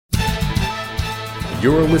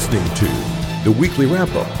You're listening to the Weekly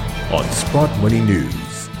Wrap-Up on Sprott Money News.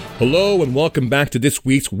 Hello and welcome back to this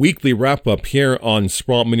week's Weekly Wrap-Up here on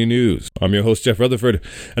Sprott Money News. I'm your host, Jeff Rutherford,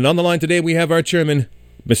 and on the line today we have our chairman,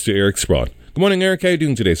 Mr. Eric Sprott. Good morning, Eric. How are you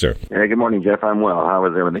doing today, sir? Hey, good morning, Jeff. I'm well. How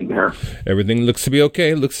is everything there? Everything looks to be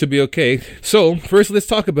okay. So, first, let's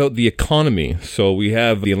talk about the economy. So, we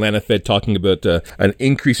have the Atlanta Fed talking about an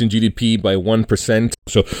increase in GDP by 1%.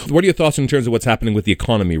 So, what are your thoughts in terms of what's happening with the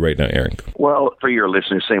economy right now, Eric? Well, for your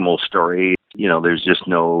listeners, same old story. You know, there's just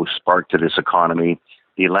no spark to this economy.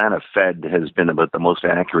 The Atlanta Fed has been about the most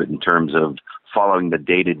accurate in terms of following the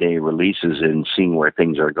day-to-day releases and seeing where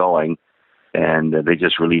things are going. And they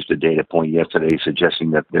just released a data point yesterday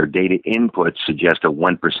suggesting that their data inputs suggest a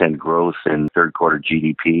 1% growth in third quarter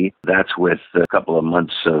GDP. That's with a couple of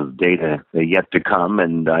months of data yet to come,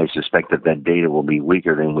 and I suspect that data will be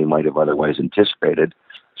weaker than we might have otherwise anticipated.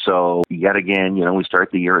 So yet again, you know, we start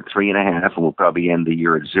the year at 3.5, and we'll probably end the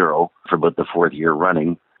year at 0 for about the fourth year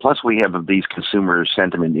running. Plus, we have these consumer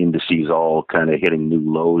sentiment indices all kind of hitting new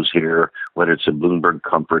lows here, whether it's a Bloomberg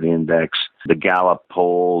Comfort Index, the Gallup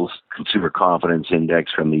polls, Consumer Confidence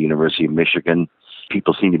Index from the University of Michigan.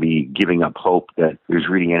 People seem to be giving up hope that there's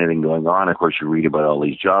really anything going on. Of course, you read about all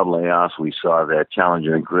these job layoffs. We saw that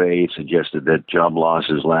Challenger and Gray suggested that job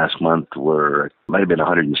losses last month might have been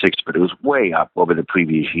 160, but it was way up over the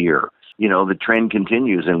previous year. You know, the trend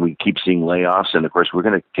continues and we keep seeing layoffs. And of course, we're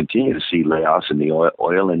going to continue to see layoffs in the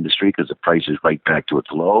oil industry because the price is right back to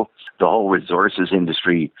its low. The whole resources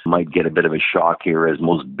industry might get a bit of a shock here as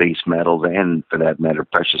most base metals and, for that matter,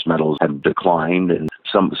 precious metals have declined. And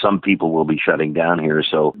some people will be shutting down here.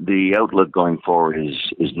 So the outlook going forward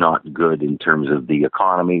is not good in terms of the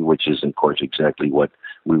economy, which is, of course, exactly what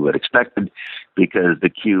we would expect because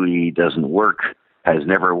the QE doesn't work, has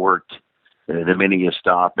never worked. The minute you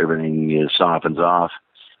stop, everything softens off.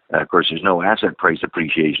 Of course, there's no asset price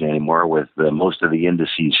appreciation anymore with most of the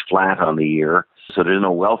indices flat on the year. So there's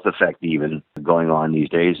no wealth effect even going on these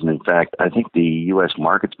days. And in fact, I think the U.S.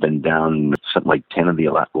 market's been down something like 10 of the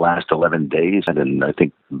last 11 days. And I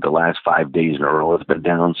think the last 5 days in a row it's been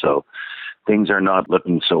down. So things are not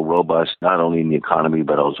looking so robust, not only in the economy,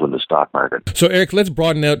 but also in the stock market. So, Eric, let's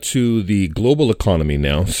broaden out to the global economy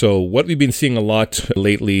now. So what we've been seeing a lot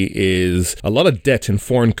lately is a lot of debt in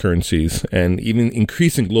foreign currencies and even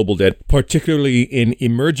increasing global debt, particularly in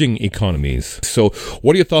emerging economies. So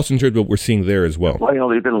what are your thoughts in terms of what we're seeing there as well? Well, you know,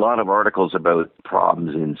 there's been a lot of articles about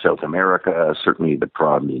problems in South America, certainly the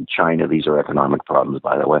problems in China. These are economic problems,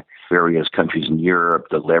 by the way. Various countries in Europe,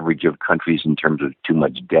 the leverage of countries in terms of too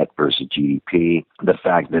much debt versus GDP, the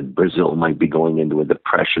fact that Brazil might be going into a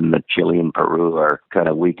depression, that Chile and Peru are kind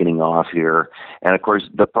of weakening off here. And of course,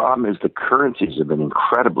 the problem is the currencies have been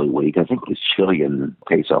incredibly weak. I think the Chilean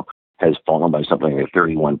peso has fallen by something like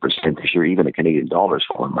 31% this year. Even the Canadian dollar's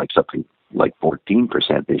fallen like something like 14%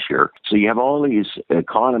 this year. So you have all these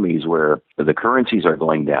economies where the currencies are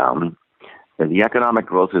going down, and the economic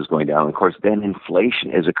growth is going down. Of course, then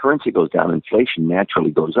inflation, as the currency goes down, inflation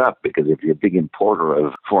naturally goes up because if you're a big importer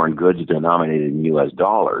of foreign goods denominated in U.S.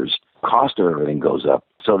 dollars, cost of everything goes up.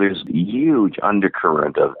 So there's a huge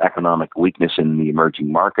undercurrent of economic weakness in the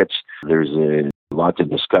emerging markets. There's lots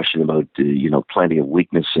of discussion about, plenty of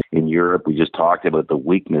weakness in Europe. We just talked about the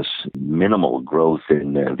weakness, minimal growth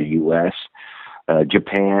in the U.S.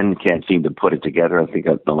 Japan can't seem to put it together. I think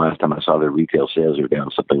the last time I saw their retail sales are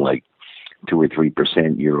down something like 2 or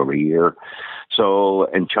 3% year over year. So,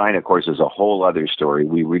 and China, of course, is a whole other story.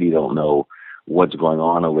 We really don't know what's going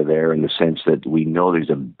on over there in the sense that we know there's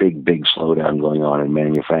a big slowdown going on in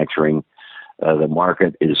manufacturing. The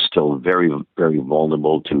market is still very, very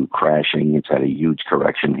vulnerable to crashing. It's had a huge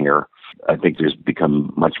correction here. I think there's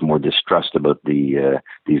become much more distrust about these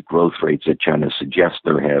growth rates that China suggests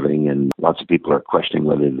they're having, and lots of people are questioning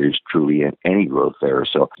whether there's truly any growth there.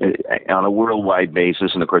 So on a worldwide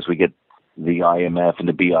basis, and of course we get the IMF and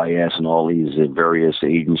the BIS and all these various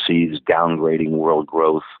agencies downgrading world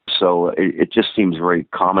growth. So it just seems very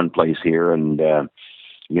commonplace here. And,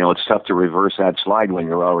 it's tough to reverse that slide when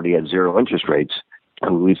you're already at zero interest rates.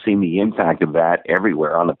 And we've seen the impact of that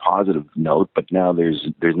everywhere on a positive note, but now there's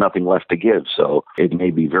nothing left to give. So it may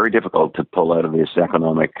be very difficult to pull out of this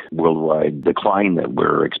economic worldwide decline that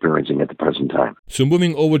we're experiencing at the present time. So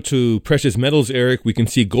moving over to precious metals, Eric, we can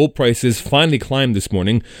see gold prices finally climbed this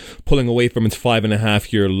morning, pulling away from its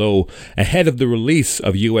 5.5-year low ahead of the release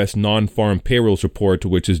of U.S. non-farm payrolls report,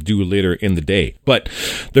 which is due later in the day. But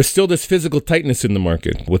there's still this physical tightness in the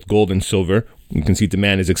market with gold and silver You can see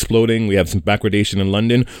demand is exploding. We have some backwardation in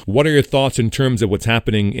London. What are your thoughts in terms of what's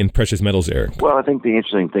happening in precious metals, Eric? Well, I think the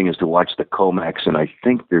interesting thing is to watch the COMEX, and I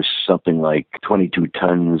think there's something like 22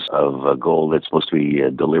 tons of gold that's supposed to be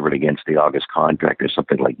delivered against the August contract. There's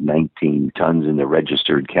something like 19 tons in the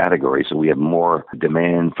registered category. So we have more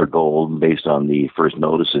demand for gold based on the first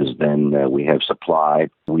notices than we have supply.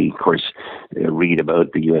 We, of course, read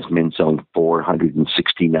about the U.S. Mint selling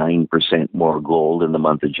 469% more gold in the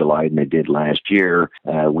month of July than they did last year.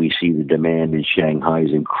 We see the demand in Shanghai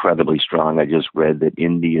is incredibly strong. I just read that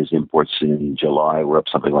India's imports in July were up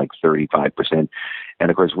something like 35%. And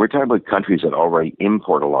of course, we're talking about countries that already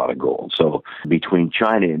import a lot of gold. So between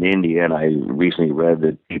China and India, and I recently read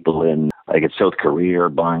that people in, like, South Korea are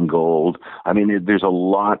buying gold. I mean, there's a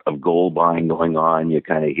lot of gold buying going on. You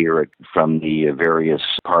kind of hear it from the various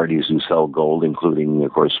parties who sell gold, including,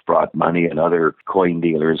 of course, Sprott Money and other coin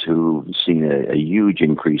dealers who've seen a huge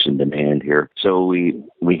increase in demand here. So we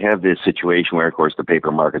have this situation where, of course, the paper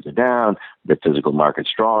markets are down, the physical market's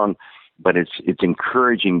strong. But it's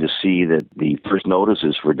encouraging to see that the first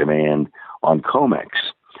notices for demand on COMEX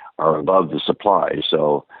are above the supply.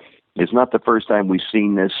 So it's not the first time we've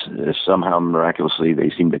seen this. Somehow, miraculously,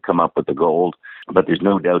 they seem to come up with the gold. But there's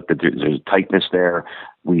no doubt that there's tightness there.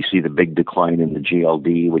 We see the big decline in the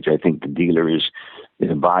GLD, which I think the dealers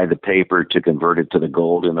buy the paper to convert it to the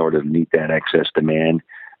gold in order to meet that excess demand.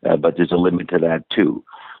 But there's a limit to that, too.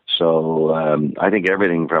 So I think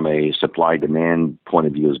everything from a supply-demand point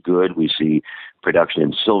of view is good. We see production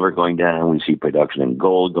in silver going down. We see production in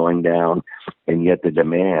gold going down. And yet the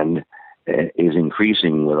demand is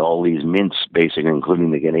increasing with all these mints, basically,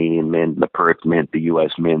 including the Canadian Mint, the Perth Mint, the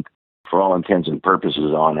U.S. Mint, for all intents and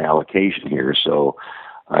purposes on allocation here. So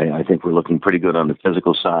I think we're looking pretty good on the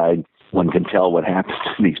physical side. One can tell what happens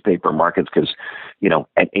in these paper markets because,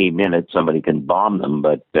 at a minute somebody can bomb them.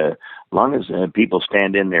 But as long as people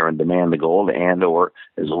stand in there and demand the gold, and or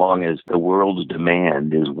as long as the world's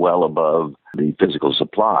demand is well above the physical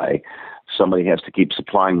supply, somebody has to keep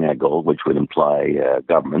supplying that gold, which would imply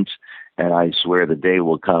governments. And I swear the day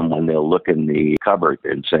will come when they'll look in the cupboard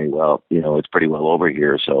and say, well, it's pretty well over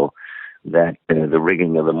here. So that the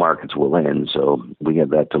rigging of the markets will end. So we have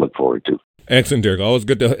that to look forward to. Excellent, Eric. Always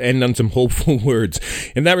good to end on some hopeful words.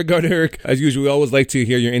 In that regard, Eric, as usual, we always like to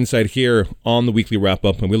hear your insight here on the Weekly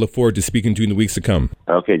Wrap-Up, and we look forward to speaking to you in the weeks to come.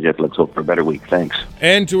 Okay, Jeff, let's hope for a better week. Thanks.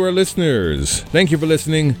 And to our listeners, thank you for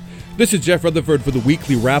listening. This is Jeff Rutherford for the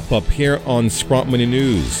Weekly Wrap-Up here on Sprott Money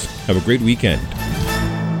News. Have a great weekend.